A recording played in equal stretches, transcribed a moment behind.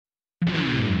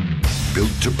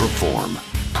Built to perform,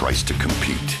 priced to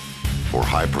compete. For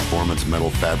high-performance metal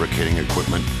fabricating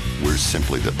equipment, we're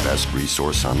simply the best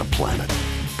resource on the planet,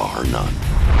 bar none.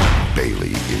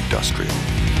 Baileigh Industrial.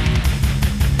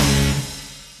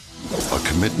 A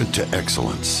commitment to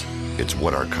excellence. It's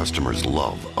what our customers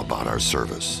love about our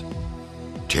service.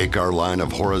 Take our line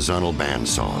of horizontal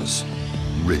bandsaws.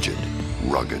 Rigid,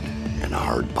 rugged, and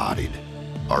hard-bodied.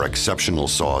 Our exceptional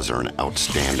saws are an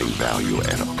outstanding value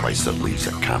at a price that leaves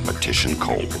the competition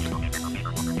cold.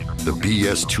 The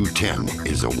BS210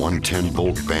 is a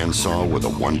 110-volt bandsaw with a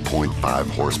 1.5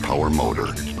 horsepower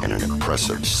motor and an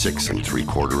impressive 6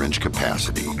 3/4-inch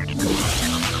capacity.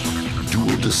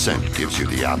 Dual descent gives you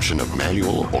the option of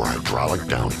manual or hydraulic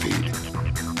downfeed.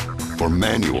 For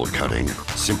manual cutting,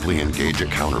 simply engage a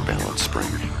counterbalance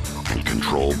spring and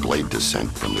control blade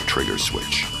descent from the trigger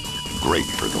switch. Great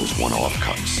for those one-off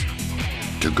cuts.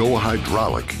 To go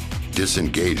hydraulic,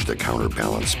 disengage the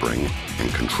counterbalance spring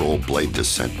and control blade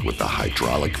descent with the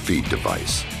hydraulic feed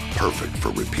device. Perfect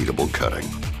for repeatable cutting.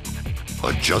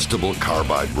 Adjustable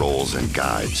carbide rolls and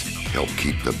guides help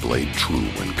keep the blade true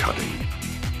when cutting.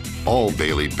 All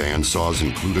Baileigh bandsaws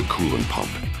include a coolant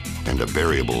pump, and a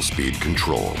variable speed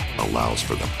control allows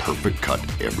for the perfect cut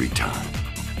every time.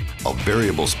 A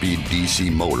variable speed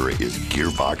DC motor is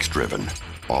gearbox driven,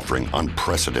 offering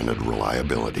unprecedented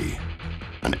reliability.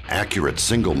 An accurate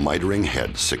single mitering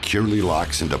head securely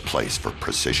locks into place for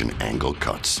precision angle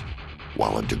cuts,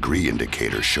 while a degree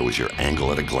indicator shows your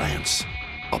angle at a glance,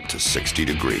 up to 60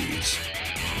 degrees.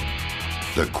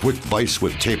 The quick vise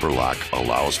with taper lock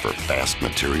allows for fast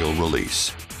material release.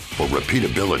 For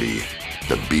repeatability,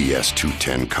 the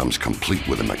BS210 comes complete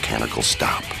with a mechanical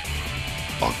stop.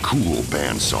 A cool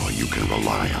bandsaw you can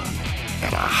rely on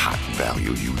at a hot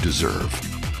value you deserve.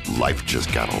 Life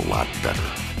just got a lot better.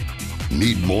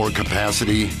 Need more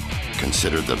capacity?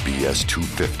 Consider the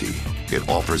BS250. It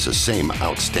offers the same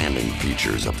outstanding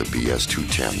features of the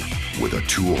BS210 with a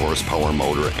 2 horsepower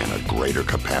motor and a greater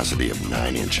capacity of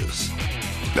 9 inches.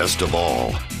 Best of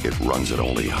all, it runs at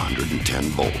only 110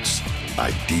 volts,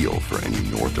 ideal for any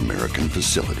North American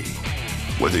facility.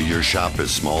 Whether your shop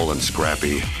is small and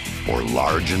scrappy or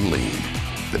large and lean,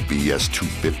 the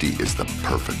BS250 is the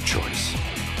perfect choice.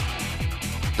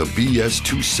 The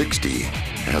BS260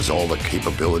 has all the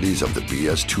capabilities of the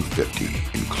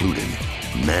BS250,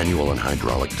 including manual and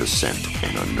hydraulic descent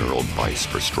and a knurled vise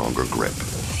for stronger grip.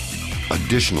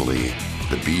 Additionally,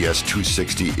 the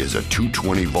BS260 is a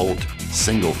 220-volt,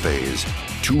 single-phase,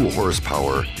 2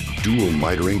 horsepower, dual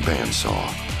mitering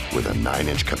bandsaw with a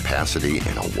 9-inch capacity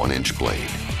and a 1-inch blade.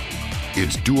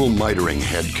 Its dual mitering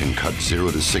head can cut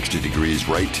 0 to 60 degrees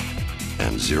right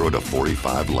and 0 to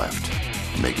 45 left,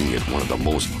 making it one of the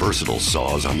most versatile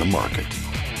saws on the market.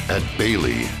 At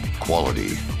Baileigh,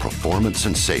 quality, performance,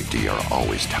 and safety are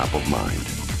always top of mind.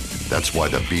 That's why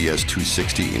the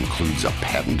BS260 includes a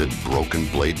patented broken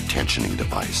blade tensioning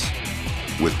device.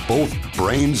 With both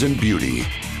brains and beauty,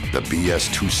 the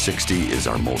BS260 is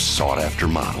our most sought-after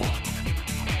model.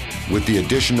 With the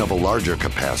addition of a larger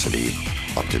capacity,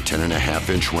 up to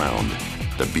 10.5-inch round,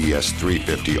 the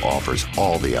BS350 offers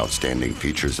all the outstanding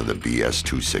features of the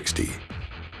BS260.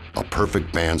 A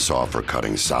perfect bandsaw for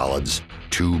cutting solids,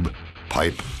 tube,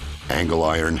 pipe, angle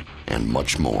iron, and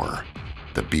much more.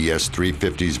 The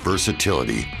BS350's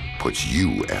versatility puts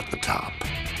you at the top.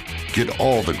 Get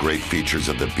all the great features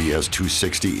of the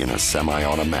BS260 in a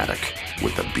semi-automatic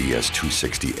with the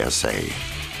BS260 SA,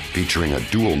 featuring a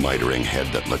dual mitering head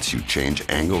that lets you change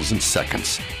angles in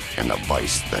seconds and a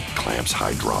vise that clamps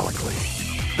hydraulically.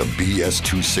 The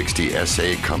BS260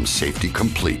 SA comes safety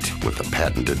complete with a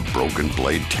patented broken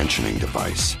blade tensioning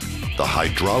device. The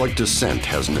hydraulic descent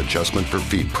has an adjustment for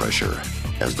feed pressure,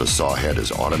 as the saw head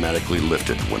is automatically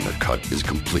lifted when the cut is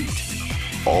complete.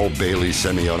 All Baileigh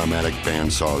semi-automatic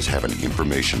bandsaws have an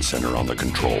information center on the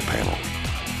control panel.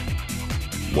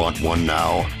 Want one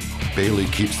now?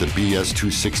 Baileigh keeps the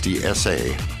BS260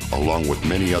 SA, along with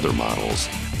many other models,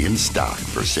 in stock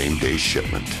for same-day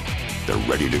shipment. They're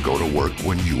ready to go to work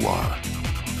when you are.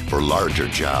 For larger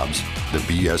jobs, the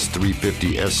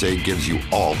BS350 SA gives you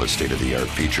all the state-of-the-art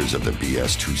features of the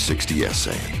BS260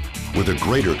 SA. With a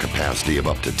greater capacity of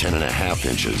up to 10.5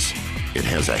 inches, it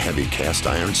has a heavy cast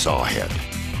iron saw head,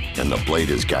 and the blade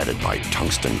is guided by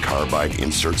tungsten carbide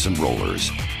inserts and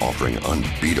rollers, offering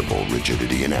unbeatable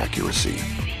rigidity and accuracy.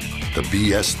 The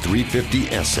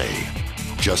BS350 SA,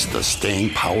 just the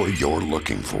staying power you're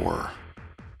looking for.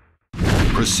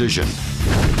 Precision,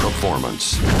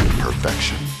 performance,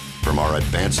 perfection. From our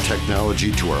advanced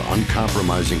technology to our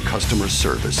uncompromising customer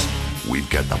service, we've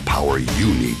got the power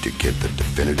you need to get the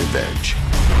definitive edge.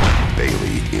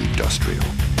 Baileigh Industrial.